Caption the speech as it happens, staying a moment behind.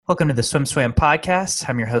Welcome to the SwimSwam podcast.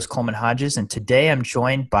 I'm your host, Coleman Hodges, and today I'm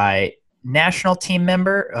joined by national team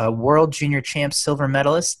member, world junior champ silver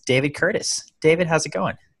medalist, David Curtis. David, how's it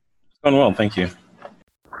going? It's going well, thank you.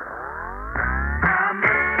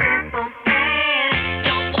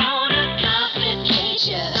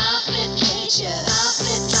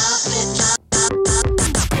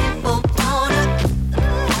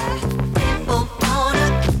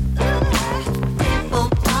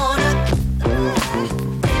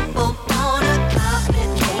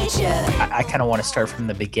 I kind of want to start from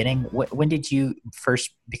the beginning. When did you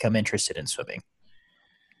first become interested in swimming?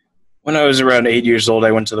 When I was around 8 years old,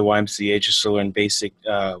 I went to the YMCA just to learn basic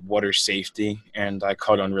water safety, and I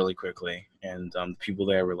caught on really quickly. And the people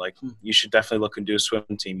there were like, you should definitely look into a swim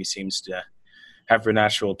team. He seems to have a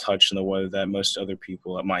natural touch in the water that most other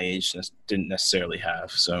people at my age didn't necessarily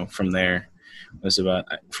have. So from there, it was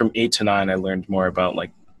from 8 to 9, I learned more about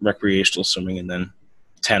like recreational swimming, and then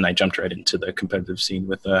 10, I jumped right into the competitive scene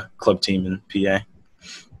with a club team in PA.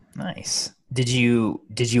 Nice. Did you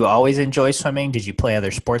always enjoy swimming? Did you play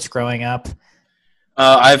other sports growing up?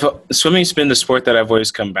 Swimming's been the sport that I've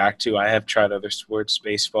always come back to. I have tried other sports,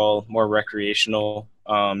 baseball, more recreational,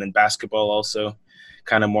 and basketball also,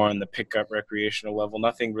 kind of more on the pickup recreational level.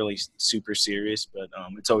 Nothing really super serious, but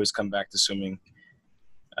it's always come back to swimming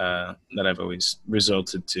that I've always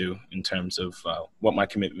resulted to in terms of what my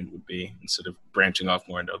commitment would be instead of branching off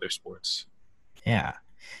more into other sports. Yeah.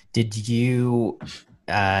 Did you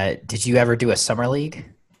ever do a summer league?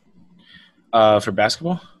 For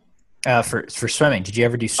basketball? For swimming. Did you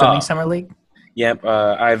ever do swimming summer league? Yep.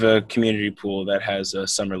 I have a community pool that has a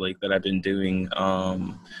summer league that I've been doing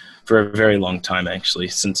for a very long time, actually.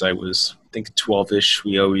 Since I was, I think, 12-ish,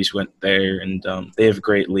 we always went there, and they have a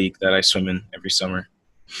great league that I swim in every summer.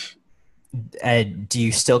 Do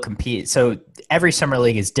you still compete? So every summer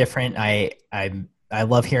league is different. I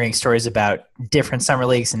love hearing stories about different summer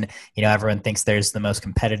leagues, and everyone thinks there's the most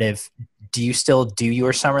competitive. Do you still do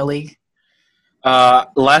your summer league?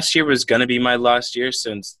 Last year was going to be my last year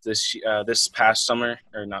since this summer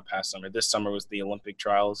was the Olympic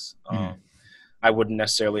trials. I wouldn't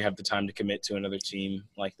necessarily have the time to commit to another team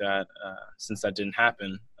like that since that didn't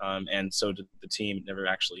happen, and so did the team. It never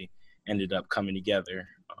actually ended up coming together.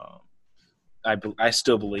 I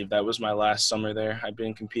still believe that was my last summer there. I've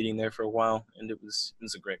been competing there for a while, and it was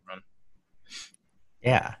a great run.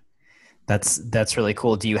 Yeah, that's really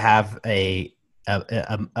cool. Do you have a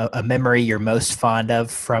memory you're most fond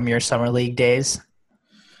of from your summer league days?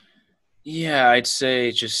 Yeah, I'd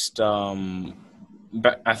say just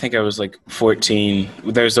but I think I was like 14.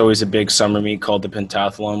 There's always a big summer meet called the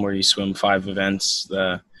pentathlon where you swim 5 events: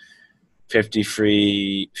 the 50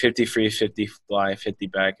 free, 50 fly, 50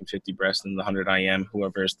 back, and 50 breast, and the 100 IM.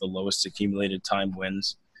 Whoever has the lowest accumulated time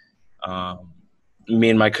wins. Me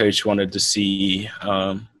and my coach wanted to see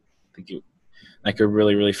like a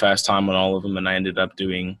really, really fast time on all of them, and I ended up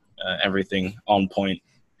doing everything on point,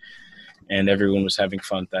 and everyone was having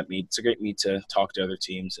fun at that meet. It's a great meet to talk to other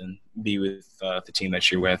teams and be with the team that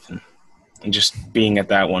you're with, and just being at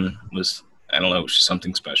that one was, I don't know, it was just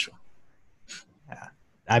something special.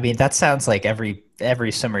 I mean, that sounds like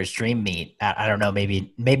every summer's dream meet. I don't know,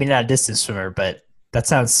 maybe not a distance swimmer, but that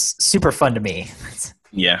sounds super fun to me.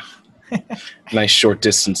 Yeah. Nice short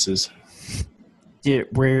distances.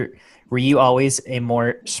 Were you always a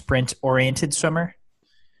more sprint-oriented swimmer?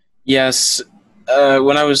 Yes.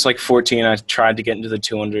 When I was like 14, I tried to get into the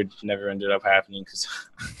 200. Never ended up happening because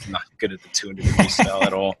I'm not good at the 200 freestyle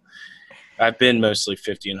at all. I've been mostly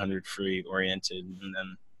 50 and 100 free oriented, and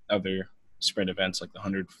then other sprint events like the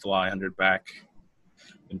 100 fly, 100 back,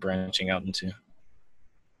 and branching out into.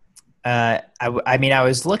 I mean, I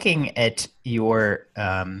was looking at your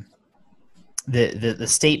the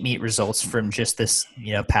state meet results from just this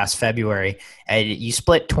past February. You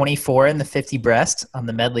split 24 in the 50 breast on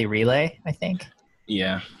the medley relay, I think.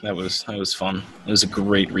 Yeah, that was fun. It was a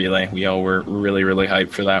great relay. We all were really, really hyped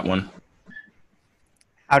for that one.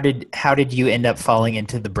 How did you end up falling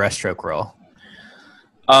into the breaststroke role?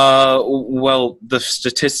 Well,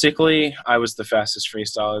 statistically, I was the fastest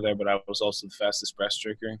freestyler there, but I was also the fastest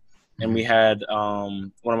breaststroker. And we had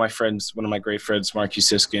one of my great friends, Mark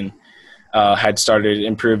Usiskin, had started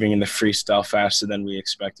improving in the freestyle faster than we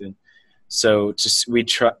expected. So we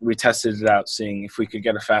tested it out, seeing if we could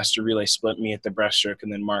get a faster relay split, me at the breaststroke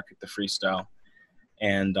and then Mark at the freestyle.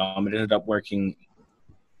 And it ended up working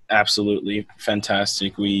absolutely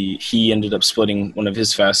fantastic. He ended up splitting one of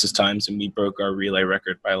his fastest times, and we broke our relay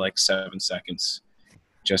record by like 7 seconds,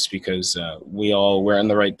 just because we all were in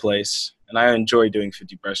the right place. And I enjoy doing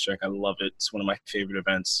 50 breaststroke. I love it. It's one of my favorite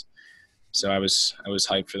events. So I was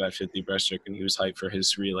hyped for that 50 breaststroke, and he was hyped for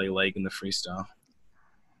his relay leg in the freestyle.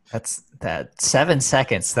 That's that 7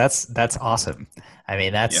 seconds. That's awesome. I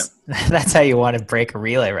mean, Yeah, that's how you want to break a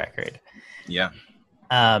relay record. yeah.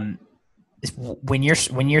 Um, when you're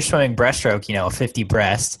swimming breaststroke, a 50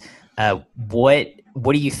 breast,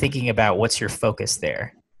 what are you thinking about? What's your focus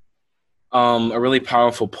there? A really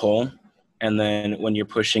powerful pull, and then when you're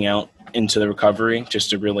pushing out into the recovery,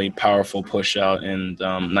 just a really powerful push out and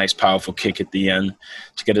nice powerful kick at the end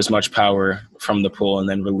to get as much power from the pull and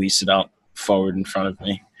then release it out forward in front of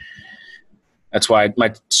me. That's why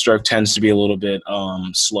my stroke tends to be a little bit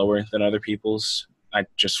slower than other people's. I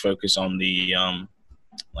just focus on the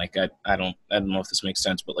like I don't know if this makes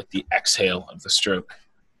sense, but like the exhale of the stroke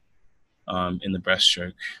in the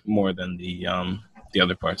breaststroke more than the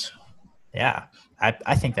other parts. Yeah,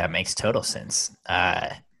 I think that makes total sense.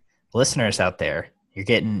 Listeners out there, you're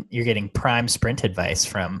getting prime sprint advice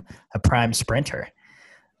from a prime sprinter.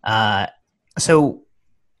 Uh, so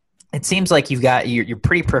it seems like you're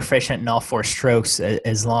pretty proficient in all four strokes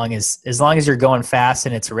as long as you're going fast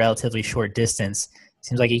and it's a relatively short distance.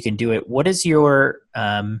 Seems like you can do it. What is your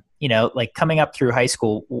like coming up through high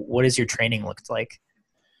school? What does your training looked like?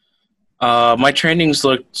 My training's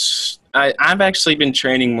looked. I've actually been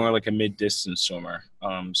training more like a mid-distance swimmer.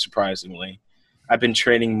 Surprisingly, I've been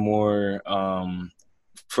training more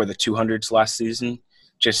for the 200s last season,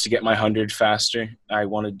 just to get my 100 faster. I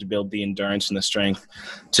wanted to build the endurance and the strength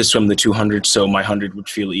to swim the 200, so my 100 would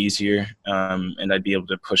feel easier, and I'd be able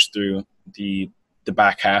to push through the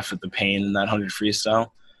back half of the pain in that 100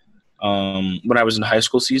 freestyle. When I was in high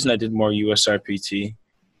school season, I did more USRPT,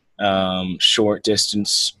 short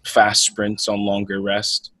distance, fast sprints on longer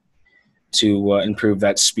rest to improve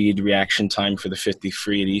that speed reaction time for the 50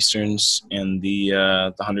 free at Easterns and the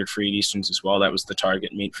 100 free at Easterns as well. That was the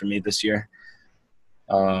target meet for me this year.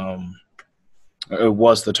 Um, it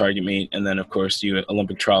was the target meet, and then of course the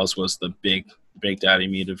Olympic trials was the big daddy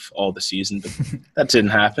meet of all the season, but that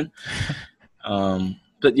didn't happen.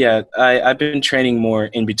 But yeah, I've been training more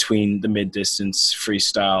in between the mid-distance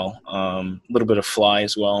freestyle, a little bit of fly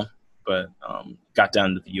as well, but got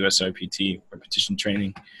down to the USRPT repetition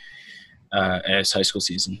training as high school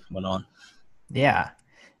season went on. Yeah.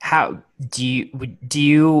 How do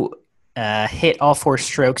you hit all four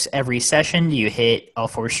strokes every session? Do you hit all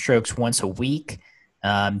four strokes once a week?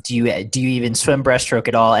 Do you even swim breaststroke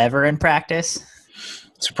at all ever in practice?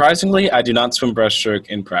 Surprisingly, I do not swim breaststroke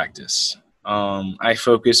in practice. I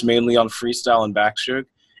focus mainly on freestyle and backstroke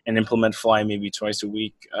and implement fly maybe twice a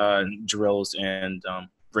week, drills and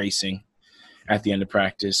racing at the end of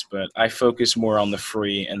practice. But I focus more on the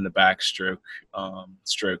free and the backstroke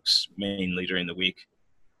strokes mainly during the week.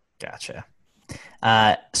 Gotcha.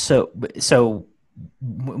 So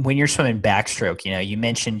when you're swimming backstroke, you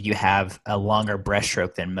mentioned you have a longer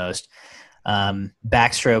breaststroke than most.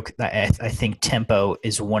 Backstroke, I think tempo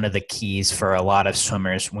is one of the keys for a lot of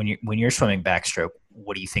swimmers. When you're swimming backstroke,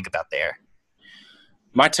 what do you think about there?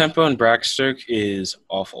 My tempo in backstroke is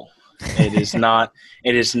awful. It is not.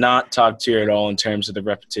 It is not top tier at all in terms of the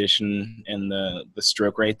repetition and the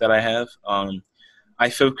stroke rate that I have. I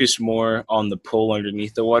focus more on the pull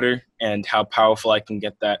underneath the water and how powerful I can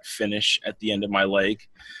get that finish at the end of my leg.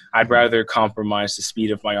 I'd Mhm. rather compromise the speed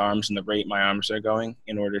of my arms and the rate my arms are going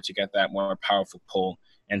in order to get that more powerful pull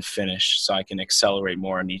and finish so I can accelerate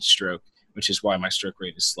more on each stroke, which is why my stroke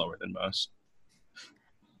rate is slower than most.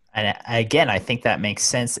 And again, I think that makes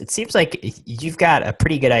sense. It seems like you've got a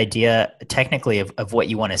pretty good idea technically of what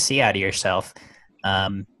you want to see out of yourself.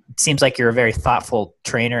 It seems like you're a very thoughtful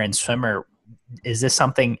trainer and swimmer. Is this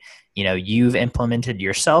something you've implemented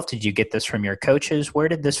yourself? Did you get this from your coaches? Where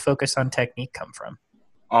did this focus on technique come from?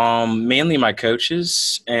 Mainly my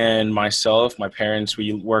coaches and myself, my parents.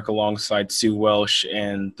 We work alongside Sue Welsh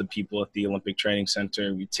and the people at the Olympic Training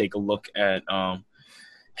Center. We take a look at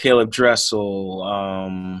Caleb Dressel,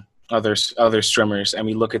 other swimmers, and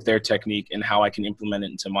we look at their technique and how I can implement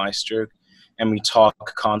it into my stroke. And we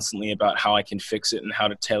talk constantly about how I can fix it and how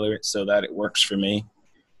to tailor it so that it works for me.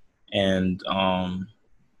 And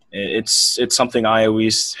it's something I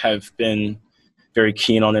always have been very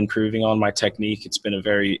keen on improving on my technique. It's been a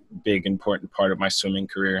very big, important part of my swimming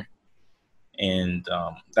career. And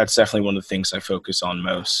that's definitely one of the things I focus on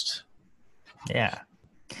most. Yeah.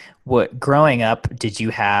 What growing up, did you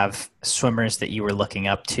have swimmers that you were looking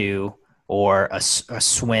up to, or a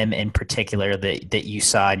swim in particular that you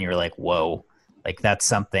saw and you were like, whoa, like that's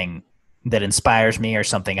something that inspires me or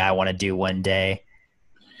something I want to do one day?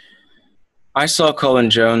 I saw Colin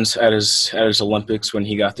Jones at his Olympics when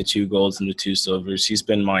he got the 2 golds and the 2 silvers. He's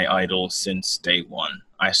been my idol since day one.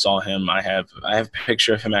 I saw him. I have a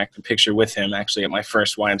picture of him, a picture with him actually at my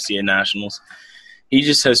first YMCA nationals. He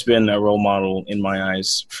just has been a role model in my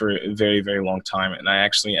eyes for a very, very long time. And I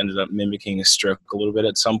actually ended up mimicking his stroke a little bit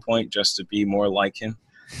at some point just to be more like him.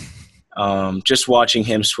 Just watching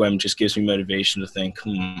him swim just gives me motivation to think,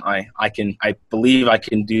 I believe I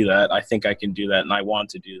can do that. I think I can do that. And I want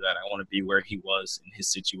to do that. I want to be where he was in his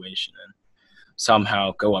situation and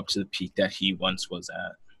somehow go up to the peak that he once was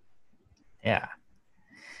at. Yeah.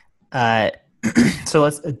 Uh, so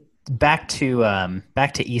let's back to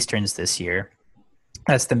Easterns this year.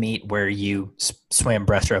 That's the meet where you swam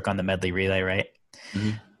breaststroke on the medley relay, right?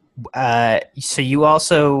 So you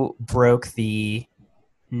also broke the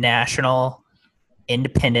national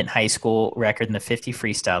independent high school record in the 50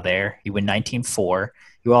 freestyle there. You win 19.4.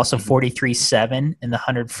 You also 43.7 in the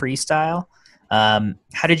 100 freestyle.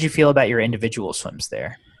 How did you feel about your individual swims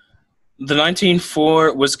there? The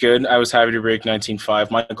 19.4 was good. I was happy to break 19.5.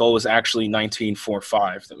 My goal was actually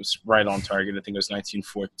 19.45. That was right on target. I think it was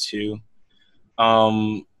 19.42.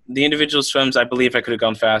 The individual swims, I believe I could have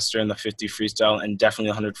gone faster in the 50 freestyle, and definitely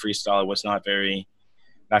 100 freestyle I was not very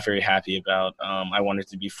happy about. I wanted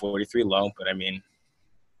to be 43 low, but I mean,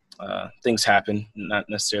 things happen. Not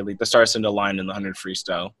necessarily the stars didn't align in the 100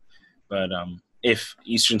 freestyle, but if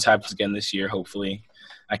Easterns happens again this year, hopefully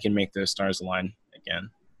I can make those stars align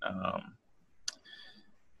again.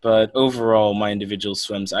 But overall, my individual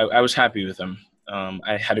swims, I was happy with them.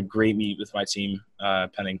 I had a great meet with my team,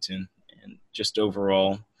 Pennington, and just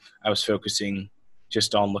overall, I was focusing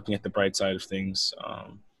just on looking at the bright side of things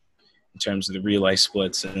in terms of the relay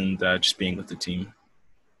splits and just being with the team.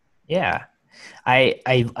 Yeah,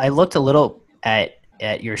 I looked a little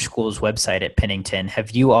at your school's website at Pennington.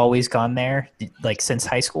 Have you always gone there, like since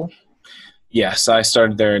high school? Yes, I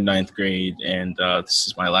started there in 9th grade, and this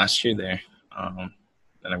is my last year there.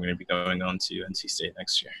 And I'm going to be going on to NC State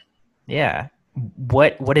next year. Yeah.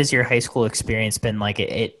 What has your high school experience been like?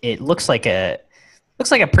 It looks like a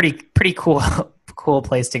pretty cool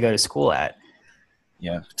place to go to school at.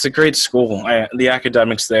 Yeah, it's a great school. The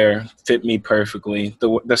academics there fit me perfectly.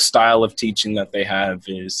 The style of teaching that they have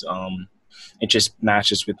is it just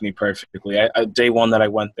matches with me perfectly. Day one that I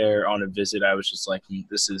went there on a visit, I was just like,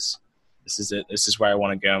 this is it. This is where I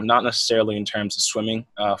want to go. Not necessarily in terms of swimming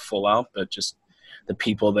full out, but just the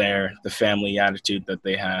people there, the family attitude that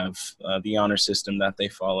they have, the honor system that they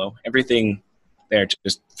follow. Everything there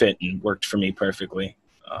just fit and worked for me perfectly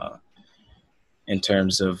in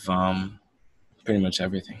terms of pretty much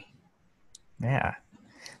everything. Yeah,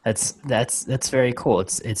 that's very cool.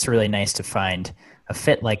 It's really nice to find a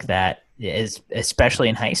fit like that, especially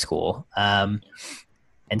in high school. And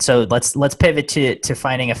so let's pivot to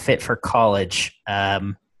finding a fit for college.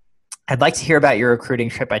 I'd like to hear about your recruiting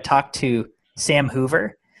trip. I talked to Sam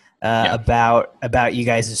Hoover about you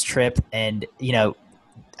guys' trip, and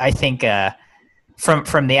I think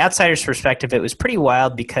from the outsider's perspective, it was pretty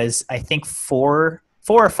wild because I think four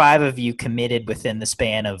or five of you committed within the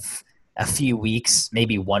span of a few weeks,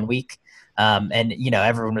 maybe 1 week. And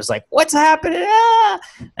everyone was like, "What's happening?" Ah!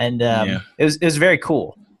 And it was very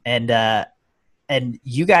cool. And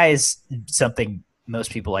you guys, something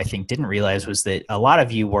most people I think didn't realize was that a lot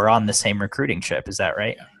of you were on the same recruiting trip. Is that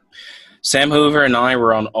right? Yeah. Sam Hoover and I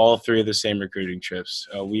were on all three of the same recruiting trips.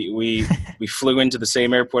 We flew into the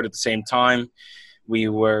same airport at the same time. We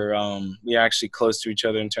were actually close to each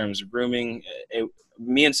other in terms of rooming.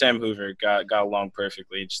 Me and Sam Hoover got along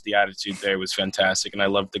perfectly. Just the attitude there was fantastic, and I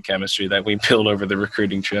loved the chemistry that we built over the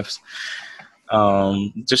recruiting trips.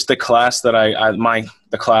 Just the class that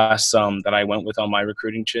that I went with on my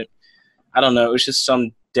recruiting trip, I don't know, it was just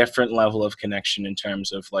some different level of connection in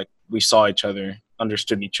terms of like we saw each other,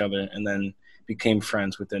 understood each other, and then became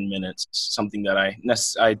friends within minutes. Something that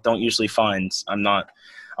I don't usually find. I'm not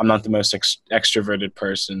the most extroverted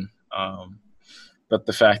person, but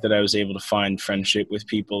the fact that I was able to find friendship with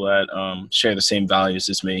people that share the same values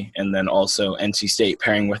as me, and then also NC State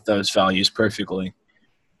pairing with those values perfectly,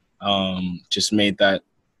 just made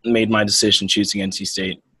my decision choosing NC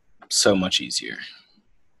State so much easier.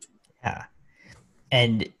 Yeah.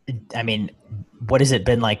 And I mean, what has it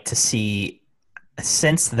been like to see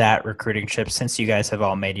since that recruiting trip, since you guys have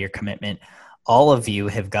all made your commitment, all of you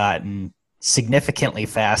have gotten significantly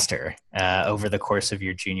faster over the course of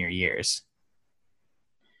your junior years?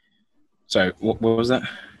 Sorry, what was that?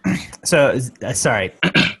 So, sorry,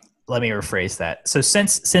 let me rephrase that. So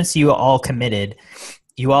since you all committed,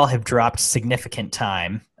 you all have dropped significant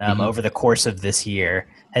time over the course of this year.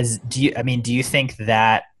 Do you think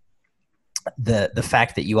that the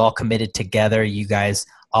fact that you all committed together, you guys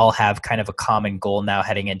all have kind of a common goal now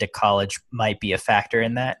heading into college, might be a factor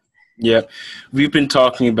in that? Yeah, we've been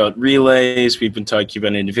talking about relays. We've been talking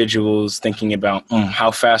about individuals, thinking about how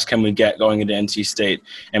fast can we get going into NC State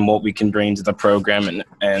and what we can bring to the program,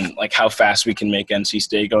 and like how fast we can make NC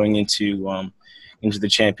State going into the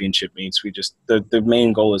championship meets. We just the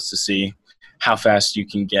main goal is to see how fast you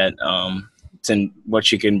can get and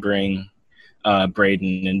what you can bring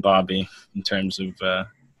Braden and Bobby in terms of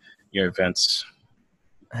your events.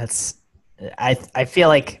 That's I feel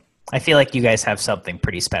like you guys have something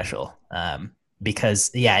pretty special.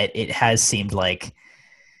 Because yeah, it has seemed like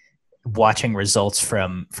watching results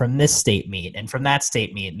from this state meet and from that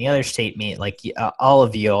state meet and the other state meet, like all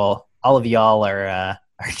of y'all are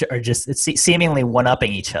just it's seemingly one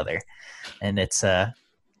upping each other, and it's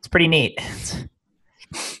pretty neat.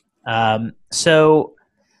 So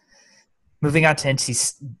moving on to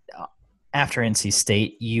after NC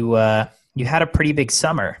State, you had a pretty big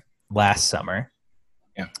summer last summer.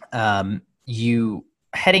 Yeah. You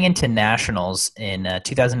heading into nationals in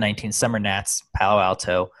 2019 Summer Nats Palo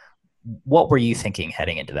Alto. What were you thinking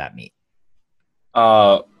heading into that meet?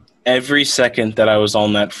 Every second that I was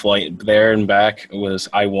on that flight there and back was,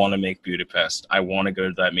 I want to make Budapest. I want to go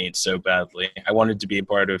to that meet so badly. I wanted to be a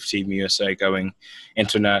part of Team USA going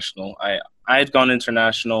international. I had gone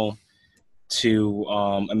international to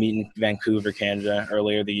a meet in Vancouver, Canada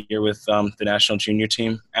earlier the year with the national junior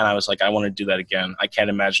team, and I was like, I want to do that again. I can't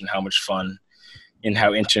imagine how much fun and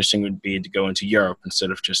how interesting it would be to go into Europe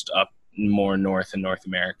instead of just up more north in North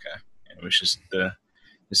America. And it was just the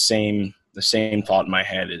same thought in my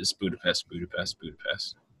head is Budapest, Budapest,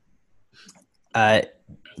 Budapest.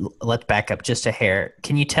 Let's back up just a hair.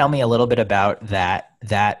 Can you tell me a little bit about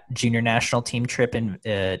that junior national team trip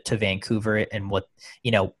to Vancouver and what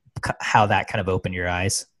how that kind of opened your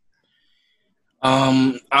eyes?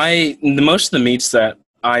 Most of the meets that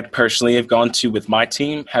I personally have gone to with my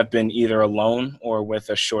team have been either alone or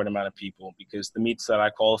with a short amount of people, because the meets that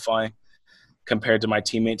I qualify compared to my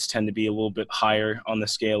teammates tend to be a little bit higher on the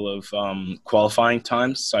scale of qualifying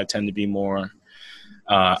times. So I tend to be more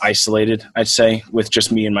isolated, I'd say, with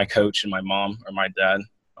just me and my coach and my mom or my dad.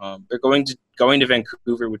 But going to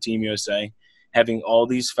Vancouver with Team USA, having all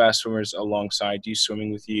these fast swimmers alongside you,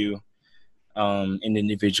 swimming with you in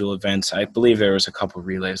individual events. I believe there was a couple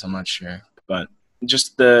relays, I'm not sure. But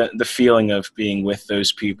just the feeling of being with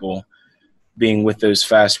those people, being with those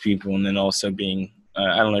fast people, and then also being,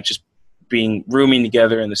 just being rooming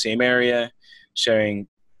together in the same area, sharing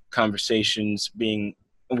conversations,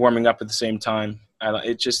 warming up at the same time.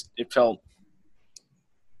 It felt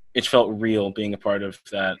real being a part of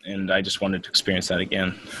that, and I just wanted to experience that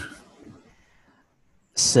again.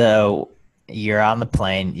 So you're on the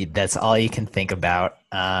plane. That's all you can think about.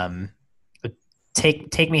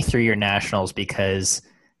 Take me through your nationals, because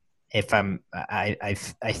I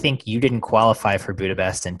think you didn't qualify for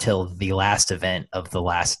Budapest until the last event of the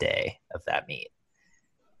last day of that meet.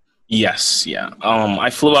 Yes, yeah. I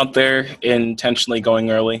flew out there intentionally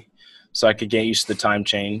going early so I could get used to the time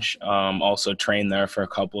change. Also trained there for a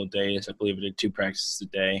couple of days. I believe I did 2 practices a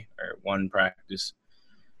day or 1 practice,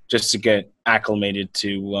 just to get acclimated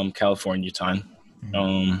to California time.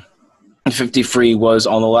 50 free was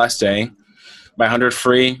on the last day. My 100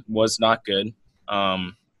 free was not good.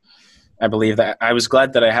 I believe that I was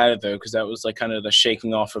glad that I had it, though, because that was like kind of the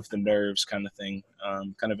shaking off of the nerves kind of thing,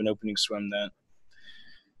 kind of an opening swim that,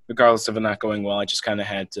 regardless of it not going well, I just kind of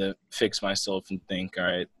had to fix myself and think, all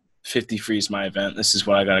right, 50 free is my event. This is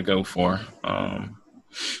what I got to go for.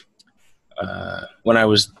 When I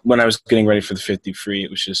was getting ready for the 50 free,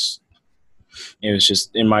 it was just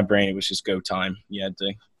in my brain. It was just go time. You had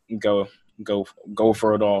to go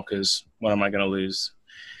for it all, because what am I going to lose?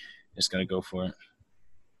 Just going to go for it.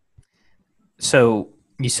 So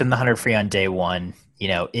you swim the 100 free on day one.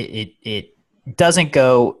 It doesn't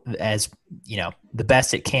go as the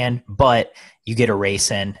best it can, but you get a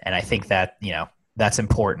race in, and I think that that's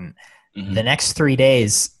important. Mm-hmm. The next 3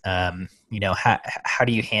 days, how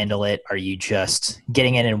do you handle it? Are you just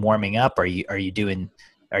getting in and warming up? Are you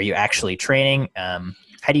actually training?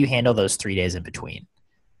 How do you handle those 3 days in between?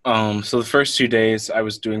 So the first 2 days I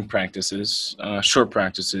was doing practices, short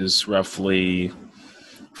practices, roughly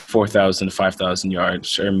 4,000 to 5,000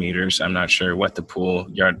 yards or meters. I'm not sure what the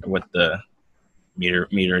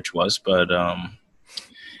meterage was, but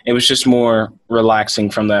it was just more relaxing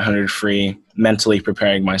from that 100 free, mentally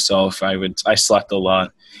preparing myself. I slept a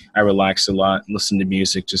lot. I relaxed a lot, listened to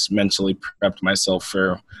music, just mentally prepped myself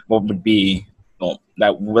for what would be,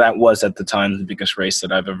 that was at the time the biggest race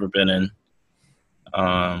that I've ever been in.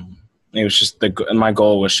 It was just my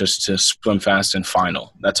goal was just to swim fast in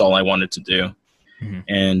final. That's all I wanted to do. Mm-hmm.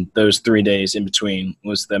 And those 3 days in between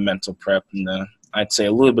was the mental prep and I'd say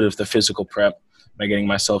a little bit of the physical prep by getting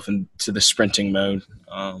myself into the sprinting mode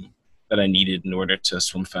that I needed in order to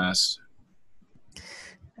swim fast.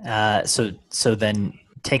 So then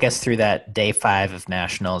take us through that day 5 of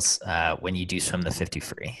nationals when you do swim the 50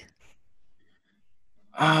 free.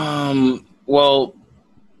 Well,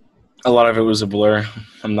 a lot of it was a blur.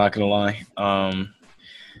 I'm not gonna lie.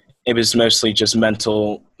 It was mostly just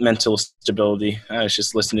mental stability. I was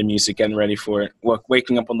just listening to music, getting ready for it.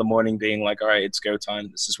 Waking up in the morning, being like, "All right, it's go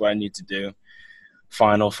time. This is what I need to do."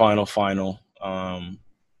 Final.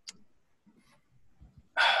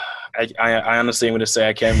 I honestly am going to say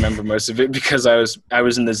I can't remember most of it because I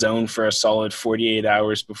was in the zone for a solid 48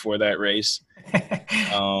 hours before that race.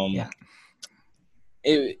 Yeah.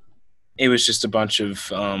 It it was just a bunch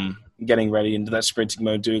of getting ready into that sprinting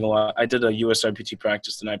mode, doing a lot. I did a USRPT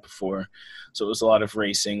practice the night before, so it was a lot of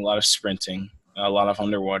racing, a lot of sprinting, a lot of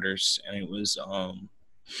underwaters, and it was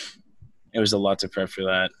a lot to prep for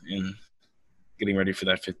that and getting ready for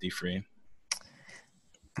that 50 free.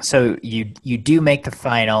 So you do make the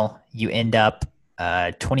final. You end up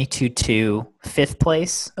 22-2, 5th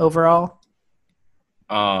place overall.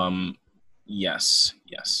 Um, yes.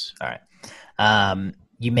 All right.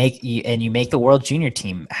 You make the world junior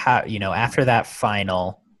team. How, after that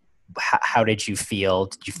final, how did you feel?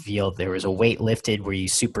 Did you feel there was a weight lifted? Were you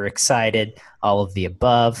super excited? All of the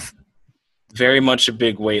above. Very much a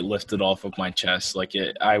big weight lifted off of my chest.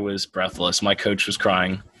 I was breathless. My coach was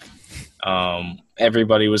crying.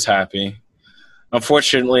 Everybody was happy.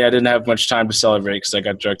 Unfortunately, I didn't have much time to celebrate because I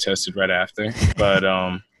got drug tested right after. But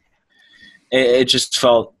it just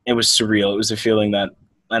felt, it was surreal. It was a feeling that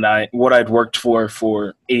what I'd worked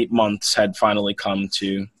for 8 months had finally come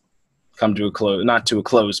to a close. Not to a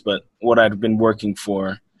close, but what I'd been working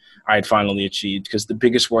for, I had finally achieved. Because the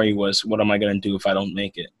biggest worry was, what am I going to do if I don't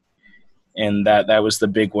make it? And that was the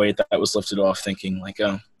big weight that was lifted off. Thinking like,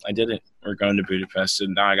 oh, I did it. We're going to Budapest,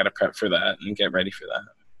 and now I got to prep for that and get ready for that.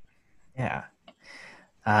 Yeah.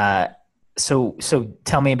 So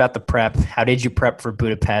tell me about the prep. How did you prep for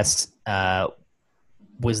Budapest?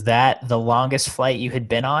 Was that the longest flight you had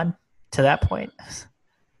been on to that point?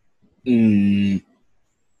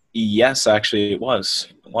 Yes, actually, it was.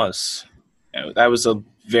 It was. That was a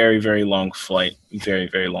very, very long flight. Very,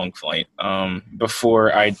 very long flight.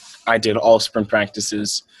 Before I did all sprint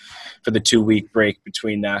practices for the 2-week break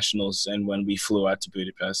between nationals, and when we flew out to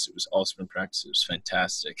Budapest, it was all sprint practice. It was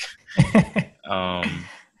fantastic.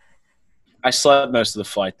 I slept most of the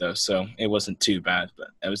flight though, so it wasn't too bad. But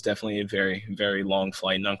it was definitely a very, very long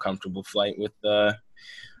flight, an uncomfortable flight with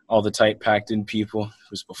all the tight packed in people. It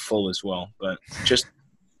was full as well, but just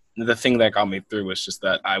the thing that got me through was just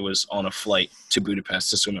that I was on a flight to Budapest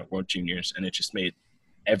to swim at World Juniors, and it just made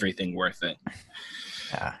everything worth it.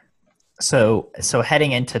 Yeah. So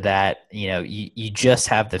heading into that, you just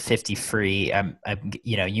have the 50 free.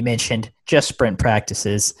 You mentioned just sprint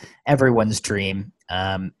practices, everyone's dream.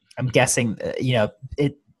 I'm guessing,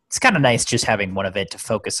 it's kind of nice just having one event to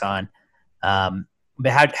focus on.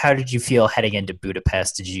 But how did you feel heading into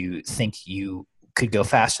Budapest? Did you think you could go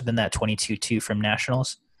faster than that 22-2 from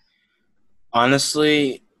nationals?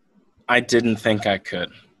 Honestly, I didn't think I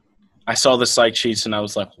could. I saw the site sheets and I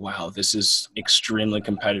was like, wow, this is extremely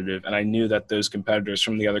competitive. And I knew that those competitors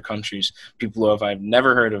from the other countries, people who I've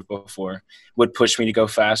never heard of before, would push me to go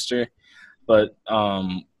faster. But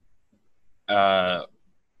I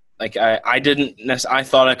didn't. I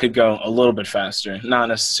thought I could go a little bit faster, not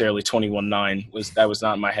necessarily 21.9. That was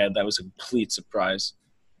not in my head. That was a complete surprise.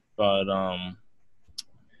 But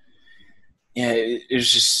yeah, it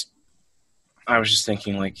was just. I was just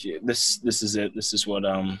thinking like this is it. This is what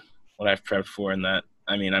I've prepped for, and that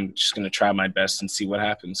I'm just gonna try my best and see what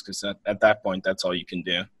happens because at that point that's all you can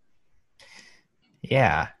do.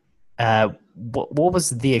 Yeah. What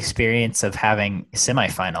was the experience of having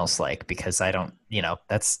semifinals like? Because I don't,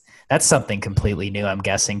 that's something completely new, I'm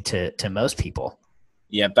guessing, to most people.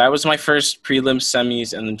 Yeah, that was my first prelims,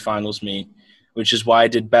 semis, and then finals meet, which is why I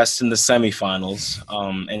did best in the semifinals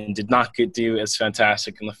and did not do as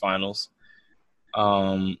fantastic in the finals.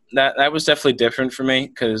 That was definitely different for me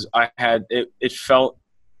because I had it felt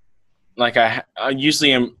like I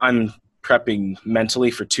usually I'm prepping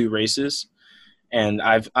mentally for 2 races, and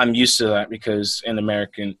I'm used to that because in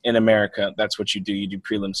America that's what you do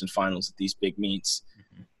prelims and finals at these big meets,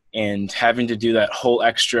 and having to do that whole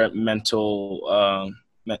extra mental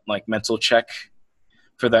mental check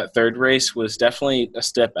for that 3rd race was definitely a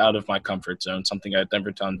step out of my comfort zone, something I'd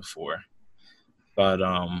never done before. But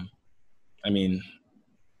I mean,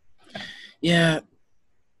 yeah,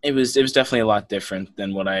 it was definitely a lot different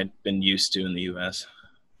than what I'd been used to in the U.S.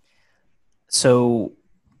 So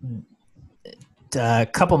A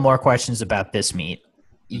couple more questions about this meet.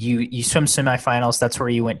 You swim semifinals. That's where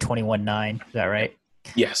you went 21.9. Is that right?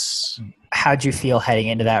 Yes. How'd you feel heading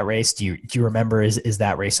into that race? Do you remember? Is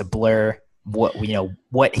that race a blur?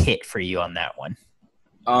 What hit for you on that one?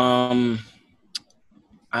 Um,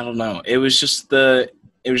 I don't know. It was just the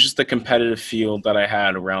competitive feel that I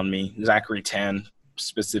had around me. Zachary Tan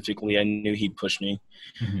specifically, I knew he'd push me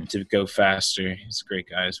Mm-hmm. to go faster. He's a great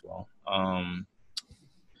guy as well.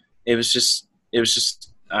 It was just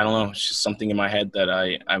I don't know. It's just something in my head that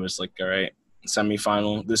I was like, all right,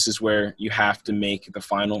 semifinal. This is where you have to make the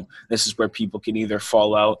final. This is where people can either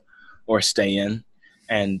fall out or stay in.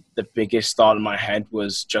 And the biggest thought in my head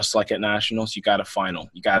was just like at nationals, you got to final.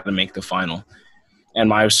 You got to make the final.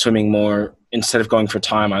 And I was swimming more instead of going for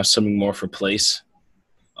time. I was swimming more for place,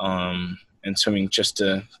 and swimming just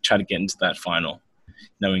to try to get into that final,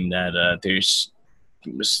 knowing that there's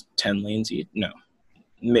it was 10 lanes. No,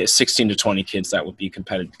 16 to 20 kids that would be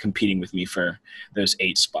competing with me for those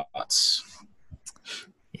 8 spots.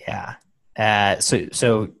 Yeah.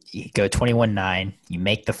 So you go 21.9. You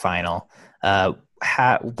make the final.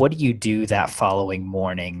 What do you do that following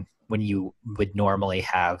morning when you would normally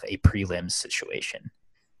have a prelims situation?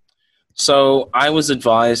 So I was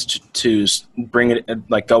advised to bring it,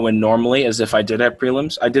 like, go in normally as if I did have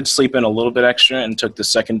prelims. I did sleep in a little bit extra and took the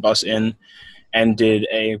second bus in and did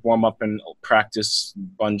a warm up and practice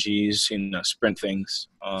bungees, sprint things,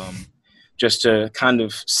 just to kind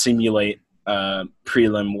of simulate a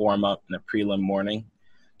prelim warm up and a prelim morning,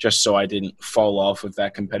 just so I didn't fall off of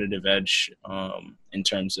that competitive edge, in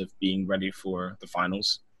terms of being ready for the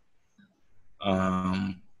finals.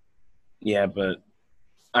 Um, yeah, but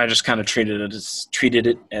I just kind of treated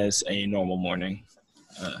it as a normal morning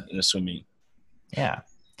in a swimming. Yeah.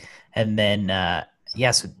 And then,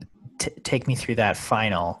 yes, take me through that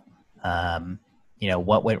final. Um,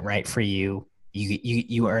 what went right for you?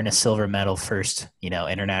 You earn a silver medal first,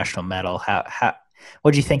 international medal. What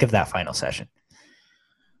did you think of that final session?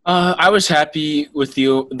 I was happy with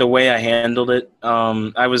the way I handled it.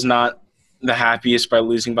 I was not the happiest by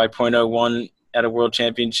losing by point oh 0.01 at a world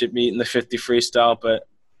championship meet in the 50 freestyle, but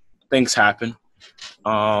things happen.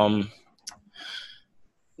 Um,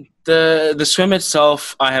 the swim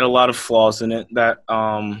itself, I had a lot of flaws in it that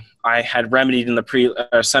I had remedied in the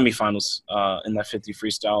semifinals in that 50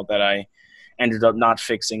 freestyle that I ended up not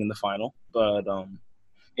fixing in the final. But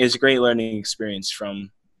it was a great learning experience from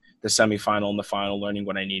the semifinal and the final, learning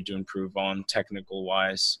what I need to improve on technical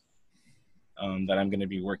wise, that I'm going to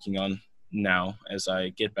be working on now as I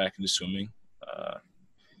get back into swimming.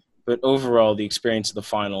 But overall, the experience of the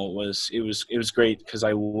final was great because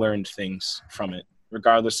I learned things from it.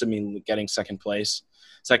 Regardless of me getting second place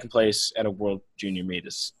at a world junior meet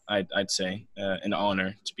is, I'd say, an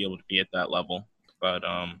honor to be able to be at that level. But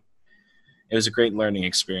it was a great learning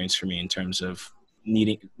experience for me in terms of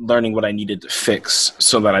learning what I needed to fix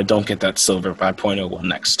so that I don't get that silver by point oh 0.01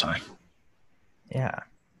 next time. Yeah.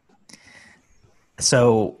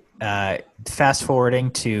 So fast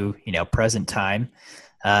forwarding to present time,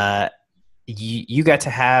 you got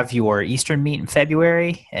to have your Eastern meet in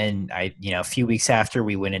February, and a few weeks after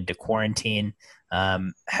we went into quarantine.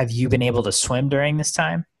 Have you been able to swim during this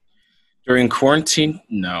time? During quarantine,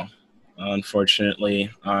 no.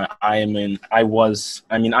 Unfortunately, I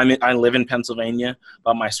live in Pennsylvania,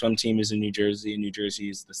 but my swim team is in New Jersey, and New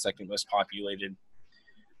Jersey is the second most populated,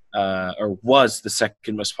 or was the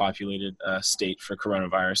second most populated state for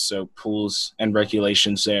coronavirus. So pools and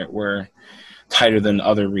regulations there were tighter than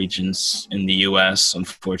other regions in the U.S.,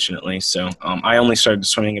 unfortunately. So I only started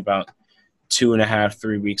swimming about 2.5,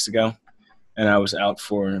 3 weeks ago, and I was out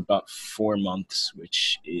for about 4 months,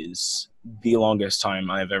 which is the longest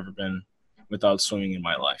time I've ever been without swimming in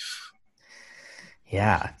my life.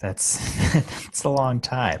 Yeah, that's that's a long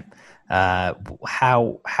time.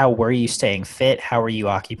 How were you staying fit? How were you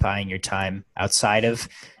occupying your time outside of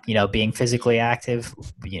being physically active?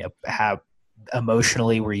 How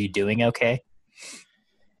emotionally were you doing? Okay.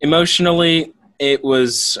 Emotionally, it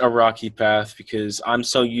was a rocky path because I'm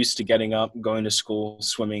so used to getting up, going to school,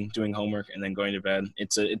 swimming, doing homework, and then going to bed.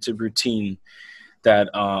 It's a routine that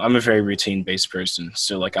I'm a very routine based person.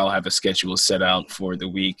 So like I'll have a schedule set out for the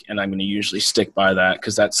week, and I'm going to usually stick by that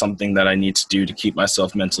because that's something that I need to do to keep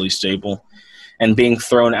myself mentally stable. And being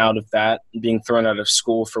thrown out of that, being thrown out of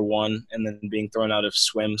school for one, and then being thrown out of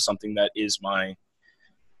swim, something that is my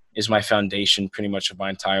foundation pretty much of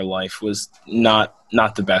my entire life, was not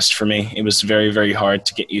the best for me. It was very, very hard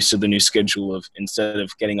to get used to the new schedule of, instead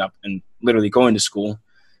of getting up and literally going to school,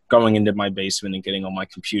 going into my basement and getting on my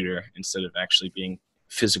computer instead of actually being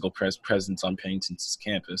physical presence on Pennington's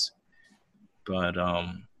campus. But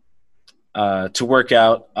To work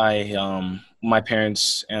out, my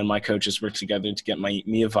parents and my coaches worked together to get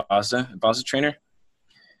me a Vaza trainer.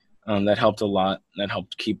 That helped a lot. That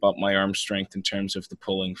helped keep up my arm strength in terms of the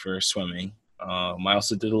pulling for swimming. I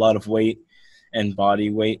also did a lot of weight and body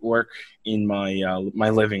weight work in my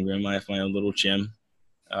living room. I have my own little gym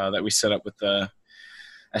that we set up with a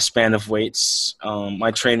span of weights.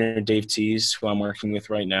 My trainer, Dave Tees, who I'm working with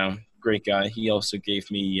right now, great guy. He also gave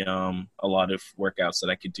me a lot of workouts that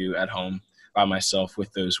I could do at home by myself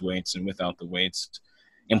with those weights and without the weights,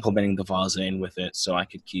 implementing the Vaza with it so I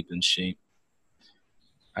could keep in shape.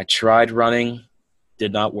 I tried running,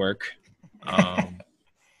 did not work.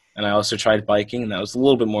 And I also tried biking, and that was a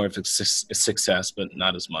little bit more of a success, but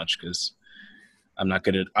not as much because I'm not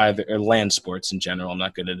good at either, or land sports in general. I'm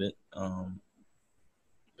not good at it.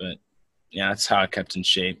 But yeah, that's how I kept in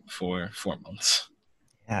shape for 4 months.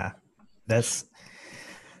 Yeah, that's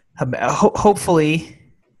hopefully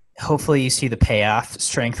hopefully you see the payoff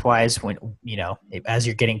strength wise when as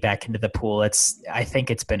you're getting back into the pool. It's I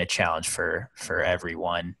think it's been a challenge for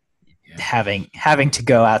everyone Yeah. having to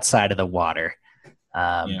go outside of the water.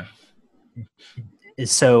 Um, Yeah.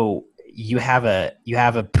 so you have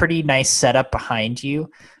a pretty nice setup behind you.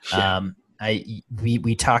 Yeah.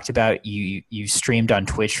 We talked about you streamed on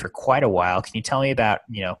Twitch for quite a while. Can you tell me about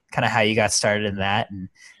kind of how you got started in that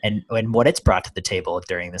and what it's brought to the table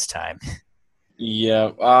during this time?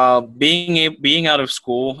 Yeah, being out of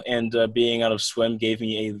school and being out of swim gave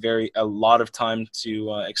me a lot of time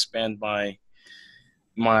to expand my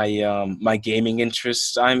gaming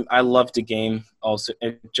interests. I love to game also,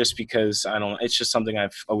 just because I don't. It's just something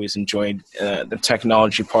I've always enjoyed. The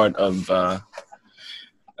technology part of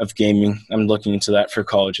gaming. I'm looking into that for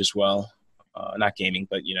college as well. Not gaming,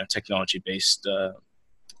 but technology based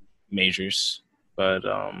majors. But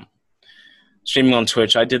streaming on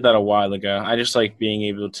Twitch, I did that a while ago. I just like being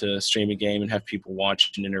able to stream a game and have people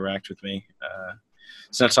watch and interact with me.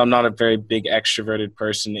 Since I'm not a very big extroverted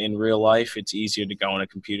person in real life, it's easier to go on a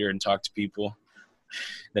computer and talk to people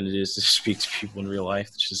than it is to speak to people in real life.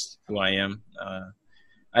 It's just who I am.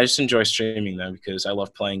 I just enjoy streaming though because I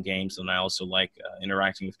love playing games and I also like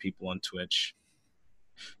interacting with people on Twitch.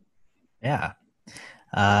 Yeah.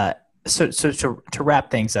 Uh, so to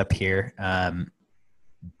wrap things up here,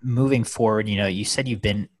 moving forward, you said you've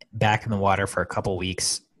been back in the water for a couple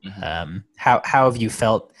weeks. Mm-hmm. How have you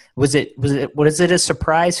felt? Was it a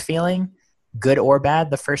surprise feeling, good or bad,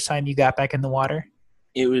 the first time you got back in the water?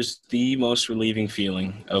 It was the most relieving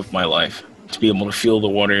feeling of my life to be able to feel the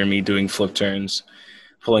water in me doing flip turns,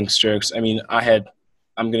 pulling strokes. I mean, I'm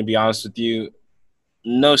going to be honest with you,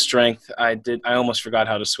 no strength. I almost forgot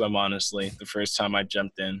how to swim, honestly, the first time I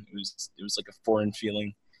jumped in. It was like a foreign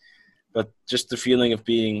feeling. But just the feeling of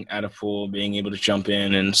being at a pool, being able to jump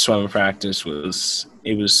in and swim practice was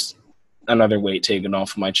another weight taken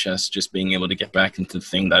off of my chest, just being able to get back into the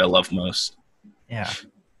thing that I love most. Yeah.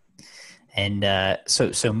 And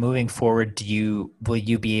so moving forward, will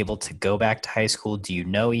you be able to go back to high school? Do you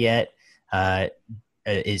know yet?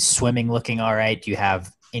 Is swimming looking all right? Do you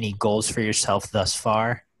have any goals for yourself thus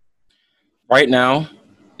far? Right now,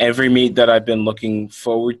 every meet that I've been looking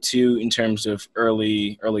forward to in terms of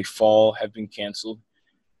early fall have been canceled.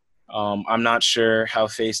 I'm not sure how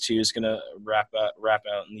Phase 2 is going to wrap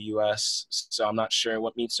out in the U.S., so I'm not sure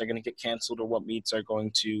what meets are going to get canceled or what meets are going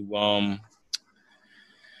to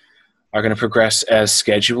progress as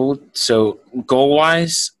scheduled. So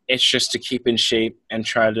goal-wise, it's just to keep in shape and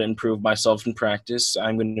try to improve myself in practice.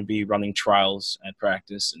 I'm going to be running trials at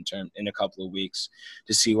practice in a couple of weeks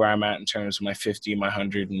to see where I'm at in terms of my 50, my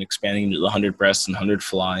 100, and expanding to the 100 breast and 100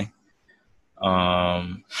 fly.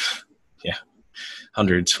 Yeah,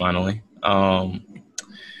 hundreds finally.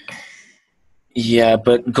 Yeah,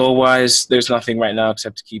 but goal-wise, there's nothing right now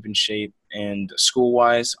except to keep in shape. And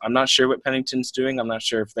school-wise, I'm not sure what Pennington's doing. I'm not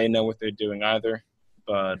sure if they know what they're doing either.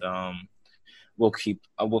 But we'll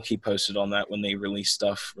keep posted on that when they release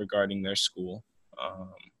stuff regarding their school.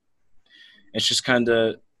 Um, it's just kind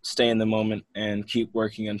of stay in the moment and keep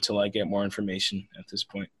working until I get more information at this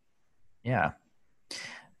point. Yeah.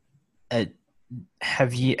 Uh,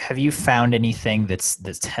 have you found anything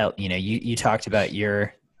that's helped? You talked about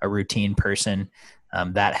you're a routine person,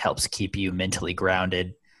 that helps keep you mentally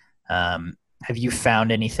grounded. Have you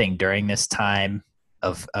found anything during this time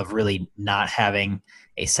of really not having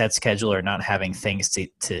a set schedule or not having things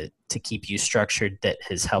to keep you structured that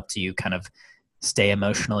has helped you kind of stay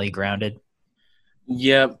emotionally grounded?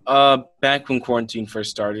 Yeah, back when quarantine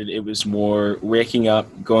first started, it was more waking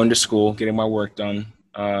up, going to school, getting my work done,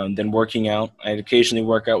 then working out. I'd occasionally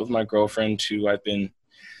work out with my girlfriend, who I've been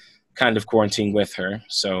kind of quarantined with her.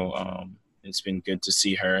 So It's been good to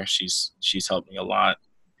see her. She's helped me a lot.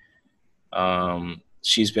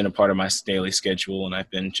 She's been a part of my daily schedule, and I've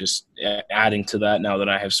been just adding to that now that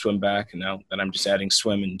I have swim back, and now that I'm just adding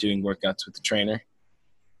swim and doing workouts with the trainer.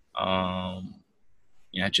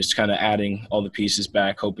 Just kind of adding all the pieces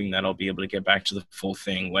back, hoping that I'll be able to get back to the full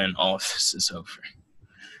thing when all of this is over.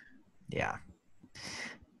 Yeah.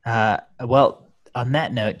 Well, on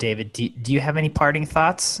that note, David, do you have any parting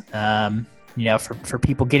thoughts? For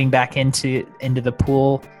people getting back into the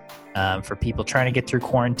pool, for people trying to get through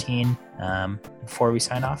quarantine, before we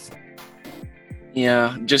sign off?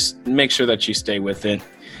 Yeah, just make sure that you stay with it.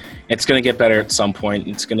 It's going to get better at some point.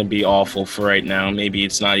 It's going to be awful for right now. Maybe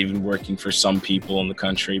it's not even working for some people in the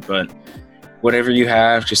country, but whatever you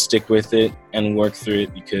have, just stick with it and work through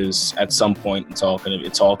it, because at some point it's all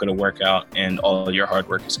going to work out, and all your hard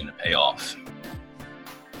work is going to pay off.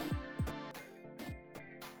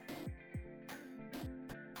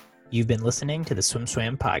 You've been listening to the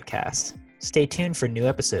SwimSwam podcast. Stay tuned for new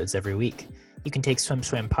episodes every week. You can take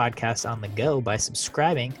SwimSwam podcast on the go by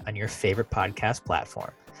subscribing on your favorite podcast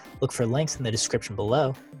platform. Look for links in the description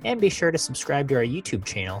below, and be sure to subscribe to our YouTube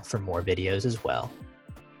channel for more videos as well.